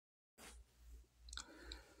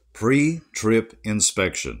Pre-trip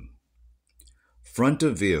inspection. Front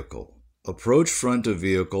of vehicle. Approach front of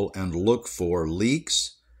vehicle and look for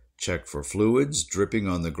leaks. Check for fluids dripping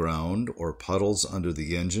on the ground or puddles under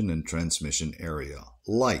the engine and transmission area.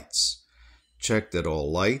 Lights. Check that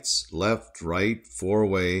all lights, left, right,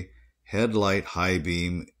 four-way, headlight, high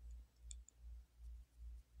beam,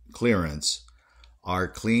 clearance, are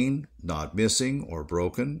clean, not missing or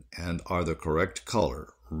broken, and are the correct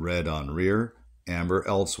color, red on rear, amber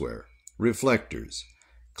elsewhere. Reflectors,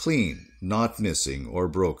 clean, not missing or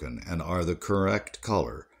broken, and are the correct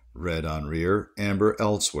color, red on rear, amber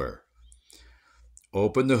elsewhere.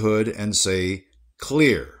 Open the hood and say,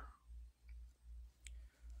 clear.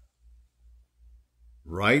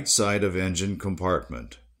 Right side of engine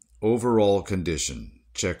compartment. Overall condition.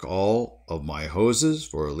 Check all of my hoses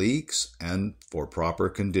for leaks and for proper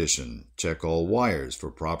condition. Check all wires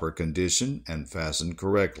for proper condition and fastened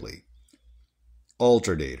correctly.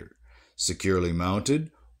 Alternator. Securely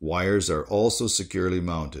mounted. Wires are also securely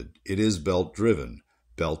mounted. It is belt driven.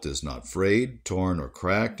 Belt is not frayed, torn, or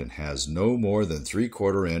cracked and has no more than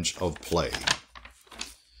 3/4 inch of play.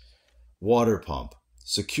 Water pump.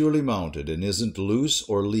 Securely mounted and isn't loose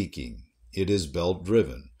or leaking. It is belt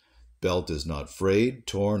driven. Belt is not frayed,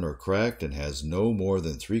 torn, or cracked and has no more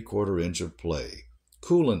than 3/4 inch of play.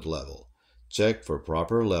 Coolant level. Check for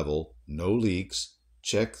proper level, no leaks.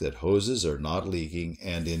 Check that hoses are not leaking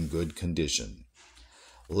and in good condition.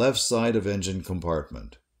 Left side of engine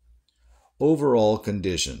compartment. Overall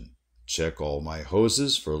condition. Check all my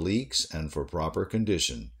hoses for leaks and for proper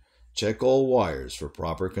condition. Check all wires for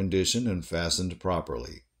proper condition and fastened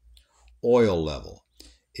properly. Oil level.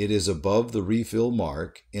 It is above the refill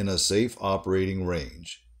mark in a safe operating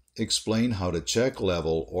range. Explain how to check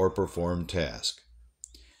level or perform task.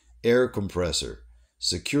 Air compressor.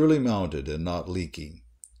 Securely mounted and not leaking.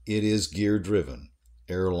 It is gear driven.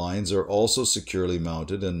 Air lines are also securely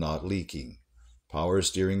mounted and not leaking. Power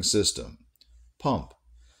steering system. Pump.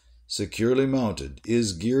 Securely mounted,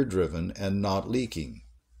 is gear driven and not leaking.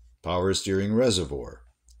 Power steering reservoir.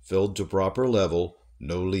 Filled to proper level,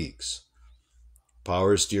 no leaks.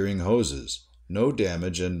 Power steering hoses, no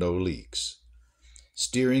damage and no leaks.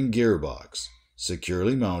 Steering gearbox.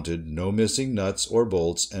 Securely mounted, no missing nuts or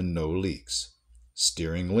bolts and no leaks.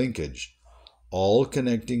 Steering linkage. All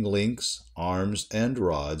connecting links, arms, and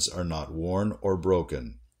rods are not worn or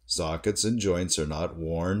broken. Sockets and joints are not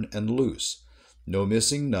worn and loose. No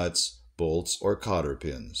missing nuts, bolts, or cotter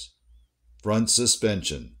pins. Front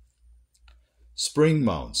suspension. Spring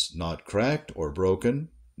mounts, not cracked or broken.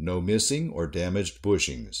 No missing or damaged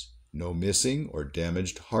bushings. No missing or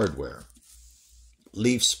damaged hardware.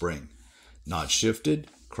 Leaf spring. Not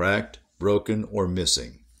shifted, cracked, broken, or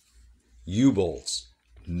missing. U-bolts.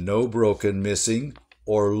 No broken, missing,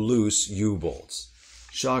 or loose U-bolts.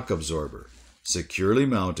 Shock absorber. Securely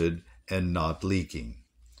mounted and not leaking.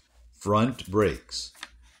 Front brakes.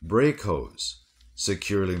 Brake hose.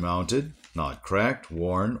 Securely mounted, not cracked,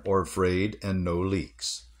 worn, or frayed, and no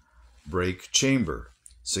leaks. Brake chamber.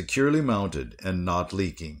 Securely mounted and not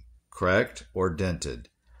leaking, cracked or dented.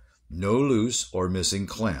 No loose or missing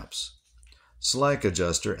clamps. Slack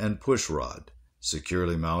adjuster and push rod.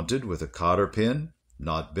 Securely mounted with a cotter pin,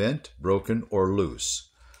 not bent, broken, or loose.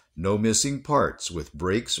 No missing parts with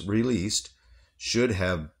brakes released. Should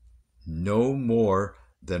have no more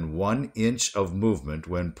than 1 inch of movement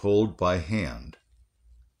when pulled by hand.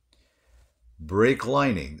 Brake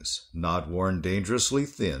linings, not worn dangerously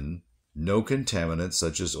thin. No contaminants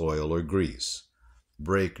such as oil or grease.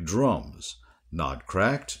 Brake drums, not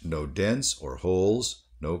cracked, no dents or holes,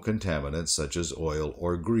 no contaminants such as oil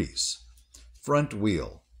or grease. Front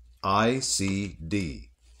wheel,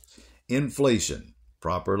 ICD. Inflation,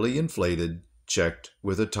 properly inflated, checked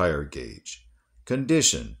with a tire gauge.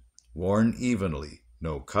 Condition, worn evenly,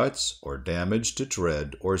 no cuts or damage to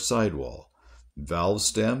tread or sidewall. Valve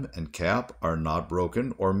stem and cap are not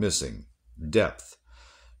broken or missing. Depth,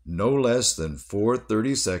 no less than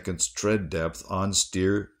 4/32 tread depth on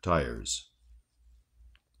steer tires.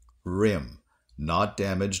 Rim, not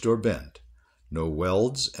damaged or bent. No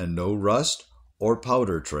welds and no rust or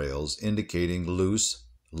powder trails indicating loose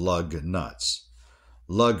lug nuts.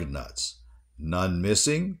 Lug nuts, none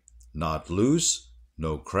missing, not loose,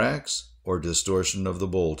 no cracks or distortion of the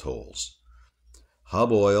bolt holes.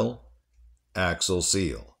 Hub oil, axle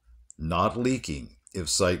seal, not leaking. If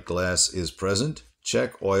sight glass is present,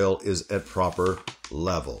 check oil is at proper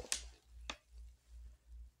level.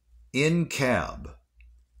 In cab.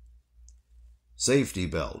 Safety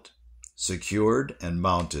belt. Secured and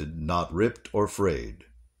mounted, not ripped or frayed.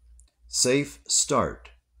 Safe start.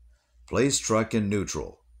 Place truck in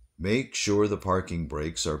neutral. make sure the parking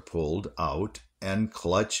brakes are pulled out and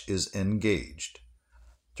clutch is engaged.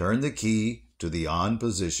 Turn the key to the on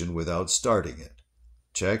position without starting it.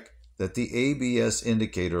 Check that the ABS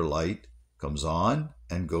indicator light comes on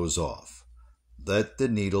and goes off. Let the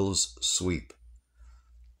needles sweep.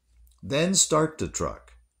 Then start the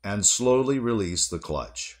truck and slowly release the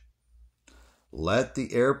clutch. Let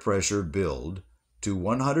the air pressure build to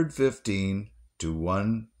 115 to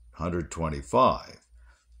 125.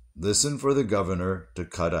 Listen for the governor to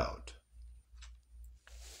cut out.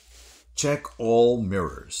 Check all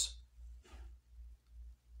mirrors.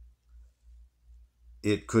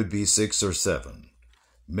 It could be 6 or 7.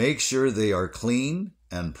 Make sure they are clean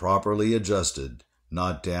and properly adjusted,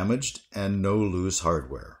 not damaged, and no loose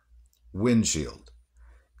hardware. Windshield.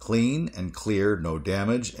 Clean and clear, no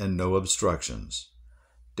damage and no obstructions.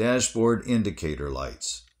 Dashboard indicator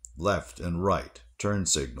lights, left and right, turn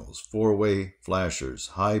signals, four-way flashers,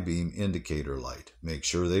 high beam indicator light. Make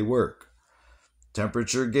sure they work.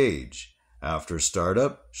 Temperature gauge. After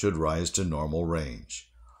startup, should rise to normal range.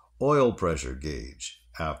 Oil pressure gauge.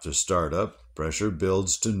 After startup, pressure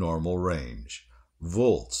builds to normal range.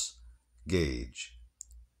 Volts gauge.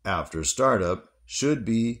 After startup, should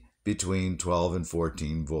be between 12 and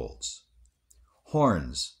 14 volts.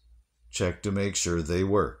 Horns. Check to make sure they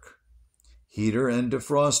work. Heater and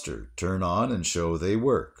defroster. Turn on and show they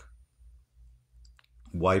work.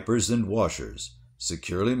 Wipers and washers.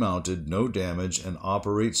 Securely mounted, no damage, and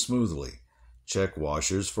operate smoothly. Check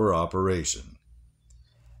washers for operation.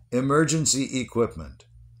 Emergency equipment.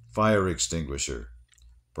 Fire extinguisher.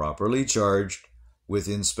 Properly charged, with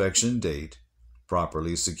inspection date,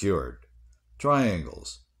 properly secured.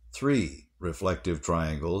 Triangles. 3 reflective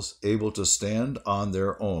triangles, able to stand on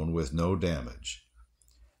their own with no damage.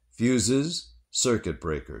 Fuses, circuit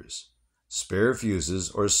breakers. Spare fuses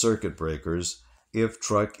or circuit breakers if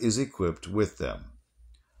truck is equipped with them.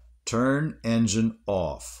 Turn engine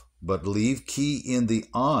off, but leave key in the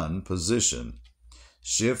on position.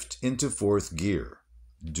 Shift into 4th gear.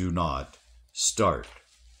 Do not start.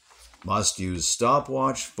 Must use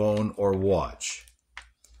stopwatch, phone, or watch.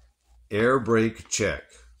 Air brake check.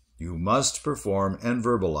 You must perform and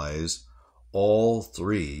verbalize all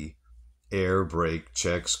 3 air brake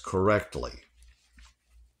checks correctly.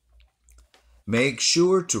 Make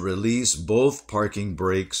sure to release both parking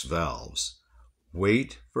brakes valves.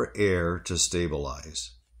 Wait for air to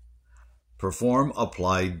stabilize. Perform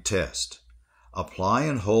applied test. Apply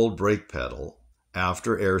and hold brake pedal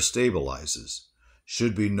after air stabilizes.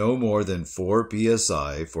 Should be no more than 4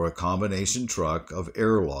 psi for a combination truck of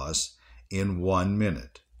air loss in 1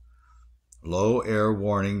 minute. Low air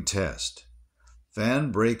warning test.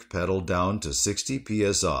 Fan brake pedal down to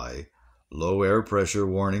 60 psi. Low air pressure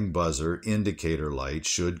warning buzzer indicator light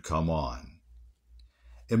should come on.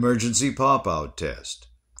 Emergency pop-out test.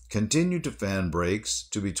 Continue to fan brakes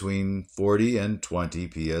to between 40 and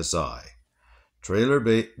 20 psi. Trailer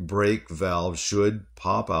brake valve should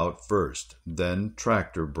pop out first, then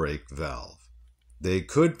tractor brake valve. They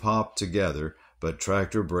could pop together, but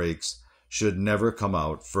tractor brakes should never come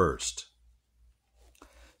out first.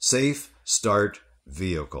 Safe start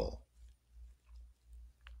vehicle.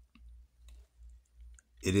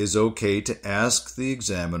 It is okay to ask the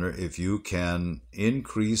examiner if you can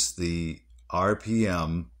increase the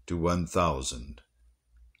RPM to 1000.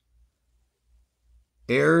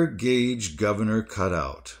 Air gauge governor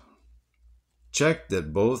cutout. Check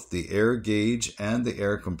that both the air gauge and the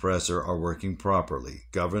air compressor are working properly.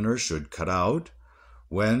 Governor should cut out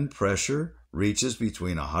when pressure reaches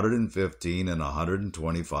between 115 and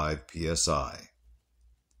 125 psi.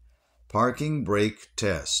 Parking brake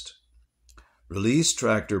test. Release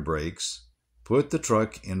tractor brakes, put the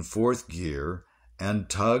truck in 4th gear, and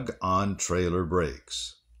tug on trailer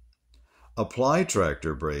brakes. Apply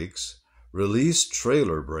tractor brakes, release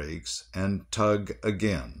trailer brakes, and tug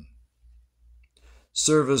again.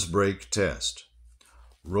 Service brake test.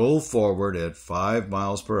 Roll forward at 5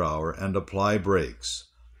 miles per hour and apply brakes,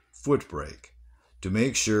 foot brake, to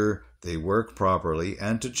make sure they work properly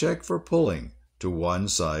and to check for pulling to one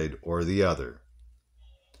side or the other.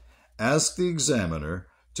 Ask the examiner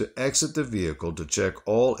to exit the vehicle to check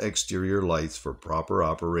all exterior lights for proper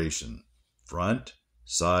operation, front,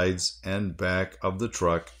 sides, and back of the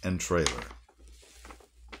truck and trailer.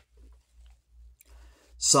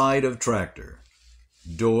 Side of tractor.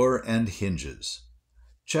 Door and hinges.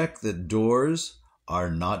 Check that doors are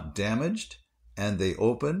not damaged and they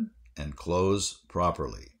open and close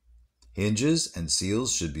properly. Hinges and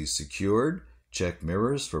seals should be secured. Check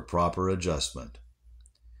mirrors for proper adjustment.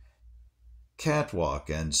 Catwalk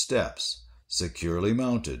and steps, securely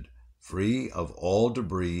mounted, free of all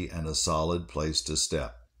debris and a solid place to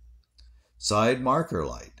step. Side marker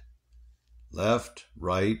light. Left,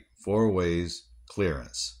 right, 4 ways,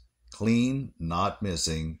 clearance. Clean, not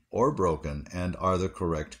missing or broken, and are the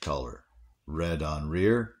correct color. Red on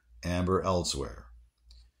rear, amber elsewhere.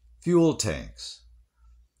 Fuel tanks.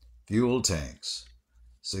 Fuel tanks.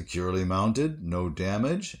 Securely mounted, no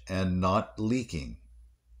damage, and not leaking.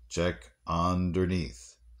 Check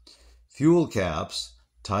underneath. Fuel caps,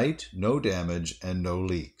 tight, no damage, and no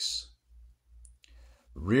leaks.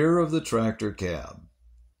 Rear of the tractor cab.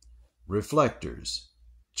 Reflectors.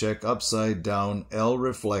 Check upside down L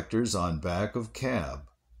reflectors on back of cab.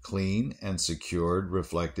 Clean and secured,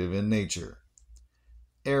 reflective in nature.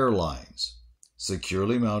 Air lines.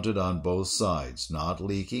 Securely mounted on both sides, not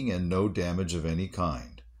leaking and no damage of any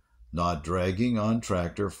kind. Not dragging on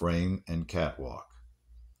tractor frame and catwalk.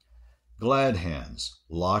 Glad hands,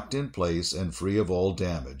 locked in place and free of all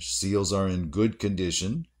damage. Seals are in good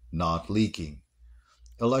condition, not leaking.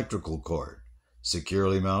 Electrical cord,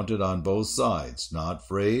 securely mounted on both sides, not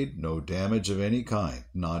frayed, no damage of any kind,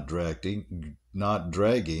 not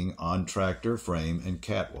dragging on tractor frame and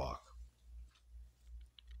catwalk.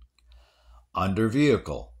 Under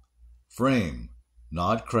vehicle, frame,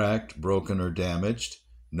 not cracked, broken, or damaged,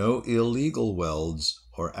 no illegal welds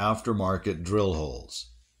or aftermarket drill holes.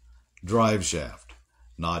 Drive shaft,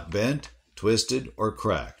 not bent, twisted, or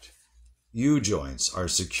cracked. U-joints are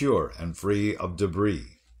secure and free of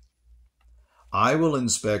debris. I will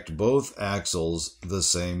inspect both axles the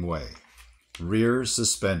same way. Rear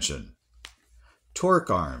suspension. Torque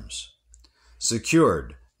arms,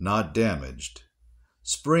 secured, not damaged.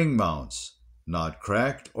 Spring mounts, not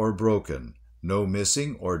cracked or broken. No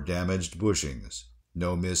missing or damaged bushings.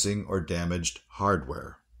 No missing or damaged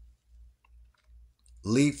hardware.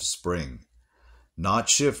 Leaf spring, not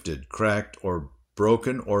shifted, cracked, or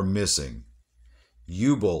broken or missing.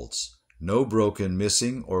 U-bolts, no broken,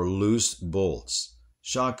 missing, or loose bolts.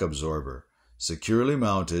 Shock absorber, securely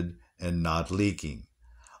mounted and not leaking.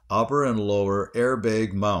 Upper and lower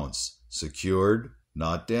airbag mounts, secured,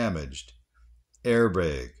 not damaged.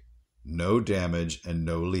 Airbag, no damage and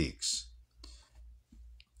no leaks.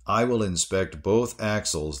 I will inspect both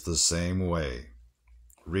axles the same way.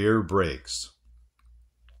 Rear brakes.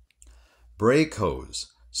 Brake hose,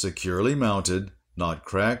 securely mounted, not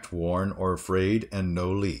cracked, worn, or frayed, and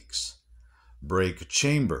no leaks. Brake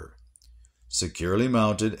chamber, securely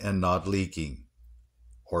mounted and not leaking,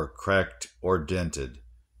 or cracked or dented.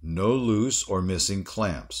 No loose or missing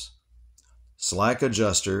clamps. Slack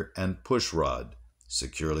adjuster and push rod,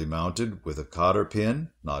 securely mounted with a cotter pin,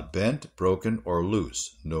 not bent, broken, or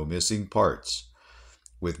loose. No missing parts.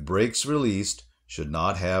 With brakes released, should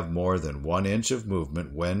not have more than 1 inch of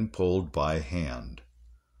movement when pulled by hand.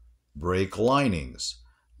 Brake linings,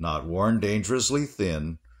 not worn dangerously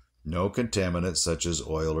thin, no contaminants such as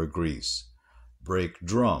oil or grease. Brake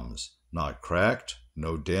drums, not cracked,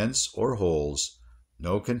 no dents or holes,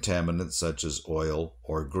 no contaminants such as oil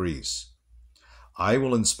or grease. I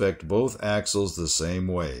will inspect both axles the same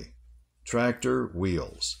way. Tractor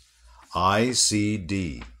wheels.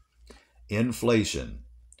 ICD. Inflation.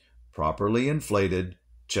 Properly inflated,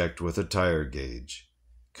 checked with a tire gauge.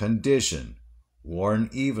 Condition. Worn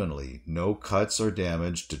evenly, no cuts or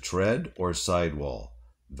damage to tread or sidewall.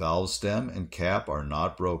 Valve stem and cap are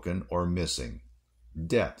not broken or missing.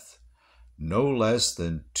 Depth. No less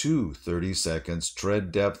than 2 30-seconds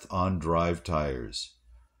tread depth on drive tires.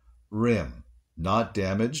 Rim. Not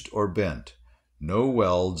damaged or bent. No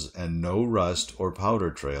welds and no rust or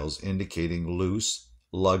powder trails indicating loose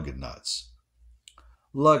lug nuts.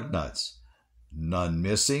 Lug nuts. None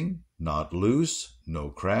missing, not loose, no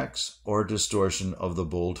cracks or distortion of the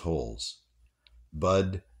bolt holes.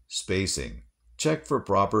 Bud spacing. Check for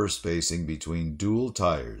proper spacing between dual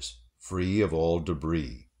tires, free of all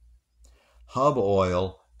debris. Hub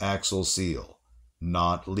oil, axle seal.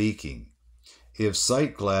 Not leaking. If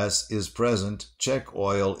sight glass is present, check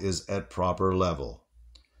oil is at proper level.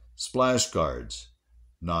 Splash guards.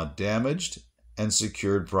 Not damaged and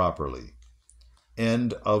secured properly.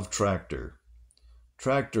 End of tractor.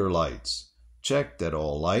 Tractor lights. Check that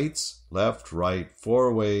all lights, left, right,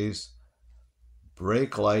 4 ways,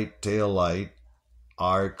 brake light, tail light,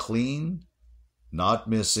 are clean, not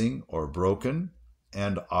missing or broken,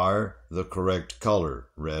 and are the correct color,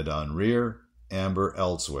 red on rear, amber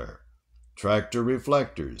elsewhere. Tractor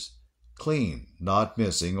reflectors, clean, not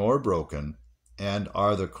missing or broken, and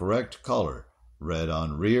are the correct color, red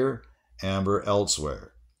on rear, amber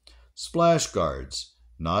elsewhere. Splash guards,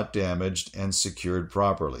 not damaged and secured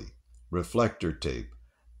properly. Reflector tape,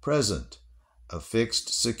 present, affixed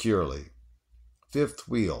securely. Fifth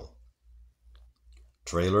wheel,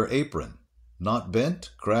 Trailer apron, not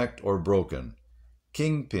bent, cracked, or broken.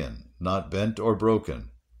 Kingpin, not bent or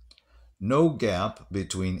broken. No gap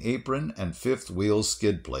between apron and fifth wheel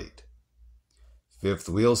skid plate. Fifth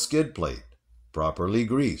wheel skid plate, properly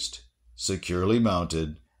greased, securely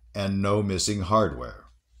mounted, and no missing hardware.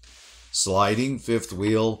 Sliding fifth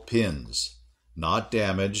wheel pins, not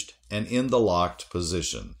damaged and in the locked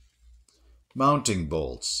position. Mounting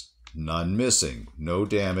bolts, none missing, no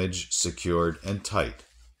damage, secured and tight.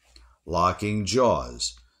 Locking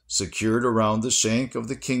jaws, secured around the shank of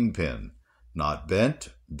the kingpin, not bent,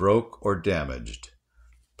 broke, or damaged.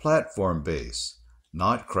 Platform base,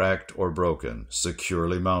 not cracked or broken,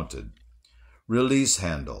 securely mounted. Release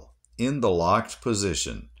handle, in the locked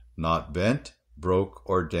position, not bent, broke,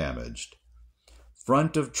 or damaged.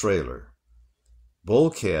 Front of trailer,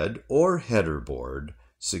 bulkhead or header board,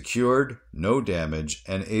 secured, no damage,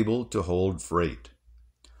 and able to hold freight.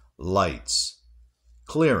 Lights,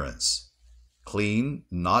 clearance, clean,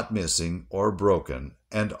 not missing or broken,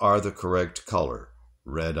 and are the correct color,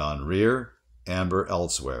 red on rear, amber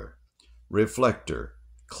elsewhere. Reflector,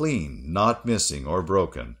 clean, not missing or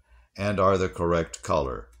broken, and are the correct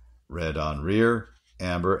color, red on rear,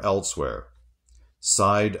 amber elsewhere.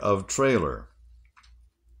 Side of trailer,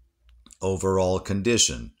 overall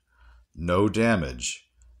condition, no damage.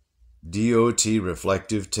 DOT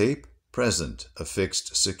reflective tape, present,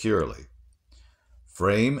 affixed securely.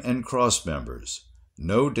 Frame and cross members,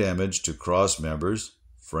 no damage to cross members,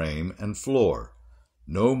 frame, and floor.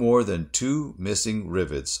 No more than 2 missing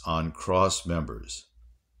rivets on cross members.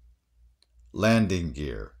 Landing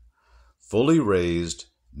gear, fully raised,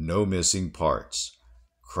 no missing parts.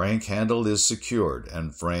 Crank handle is secured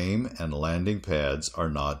and frame and landing pads are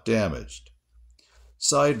not damaged.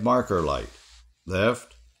 Side marker light,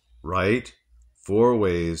 left, right, 4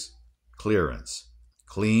 ways, clearance.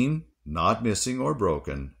 Clean, not missing or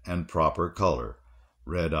broken, and proper color,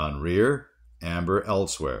 red on rear, amber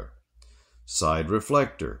elsewhere. Side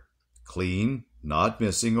reflector, clean, not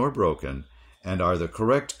missing or broken, and are the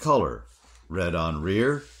correct color, red on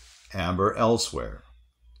rear, amber elsewhere.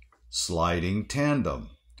 Sliding tandem,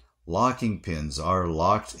 locking pins are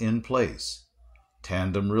locked in place.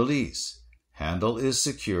 Tandem release, handle is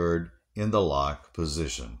secured in the lock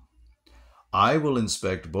position. I will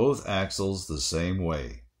inspect both axles the same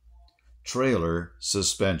way. Trailer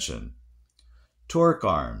suspension. Torque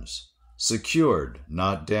arms, secured,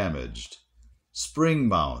 not damaged. Spring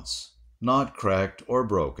mounts, not cracked or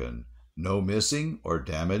broken, no missing or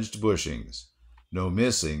damaged bushings, no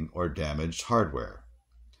missing or damaged hardware.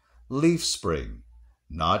 Leaf spring,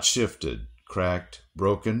 not shifted, cracked,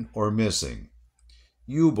 broken, or missing.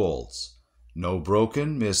 U-bolts, no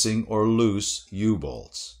broken, missing, or loose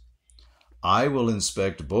U-bolts. I will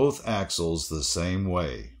inspect both axles the same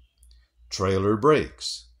way. Trailer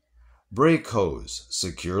brakes. Brake hose,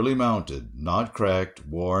 securely mounted, not cracked,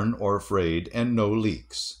 worn, or frayed, and no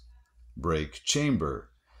leaks. Brake chamber,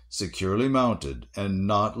 securely mounted and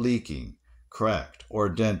not leaking, cracked, or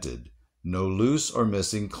dented, no loose or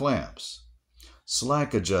missing clamps.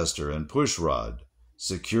 Slack adjuster and push rod,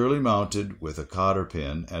 securely mounted with a cotter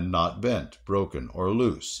pin and not bent, broken, or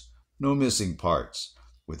loose, no missing parts,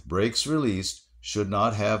 with brakes released, should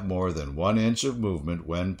not have more than 1 inch of movement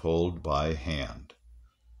when pulled by hand.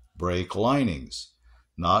 Brake linings,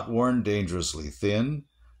 not worn dangerously thin,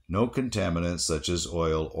 no contaminants such as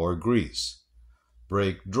oil or grease.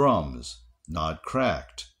 Brake drums, not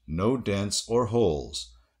cracked, no dents or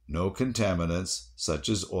holes, no contaminants such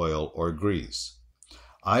as oil or grease.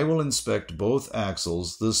 I will inspect both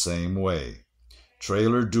axles the same way.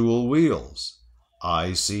 Trailer dual wheels,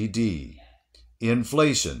 ICD.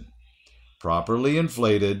 Inflation, properly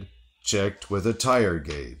inflated, checked with a tire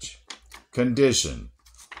gauge. Condition,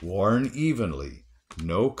 worn evenly,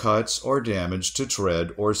 no cuts or damage to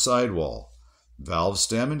tread or sidewall. Valve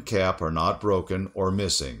stem and cap are not broken or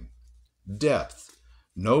missing. Depth,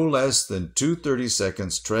 no less than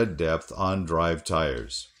 2/32 tread depth on drive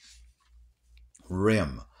tires.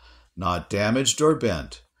 Rim, not damaged or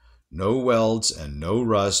bent, no welds and no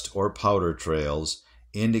rust or powder trails,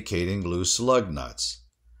 indicating loose lug nuts.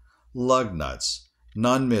 Lug nuts,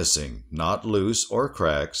 none missing, not loose or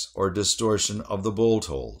cracks or distortion of the bolt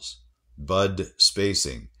holes. Bud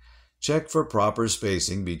spacing, check for proper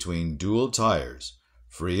spacing between dual tires,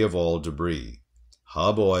 free of all debris.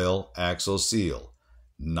 Hub oil, axle seal,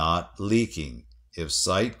 not leaking. If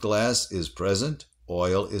sight glass is present,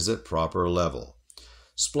 oil is at proper level.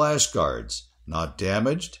 Splash guards, not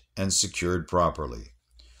damaged and secured properly.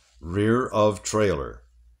 Rear of trailer,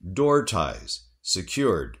 door ties,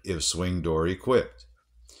 secured if swing door equipped.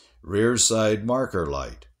 Rear side marker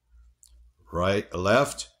light. right,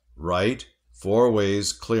 left, right, 4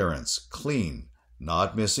 ways clearance, clean,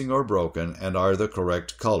 not missing or broken, and are the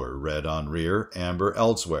correct color, red on rear, amber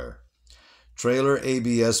elsewhere. Trailer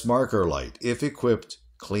ABS marker light, if equipped,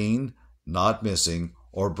 clean, not missing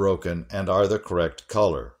or broken, and are the correct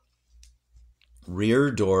color.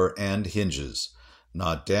 Rear door and hinges,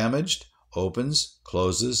 not damaged, opens,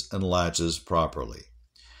 closes, and latches properly.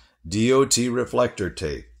 DOT reflector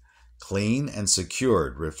tape, clean and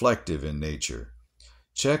secured, reflective in nature.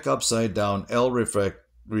 Check upside down L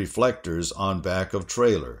reflectors on back of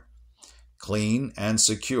trailer. Clean and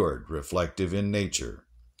secured, reflective in nature.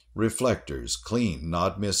 Reflectors, clean,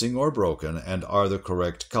 not missing or broken, and are the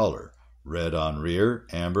correct color, red on rear,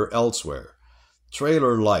 amber elsewhere.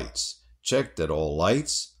 Trailer lights, check that all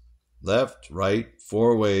lights, left, right,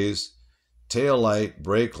 4 ways, tail light,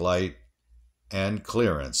 brake light, and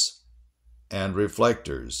clearance, and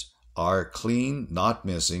reflectors are clean, not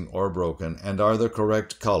missing or broken, and are the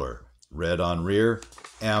correct color, red on rear,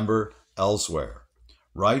 amber elsewhere.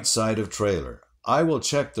 Right side of trailer. I will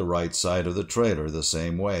check the right side of the trailer the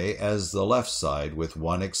same way as the left side with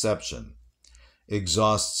one exception.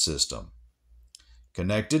 Exhaust system.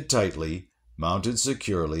 Connected tightly, mounted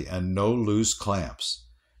securely, and no loose clamps.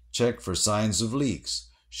 Check for signs of leaks.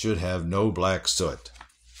 Should have no black soot.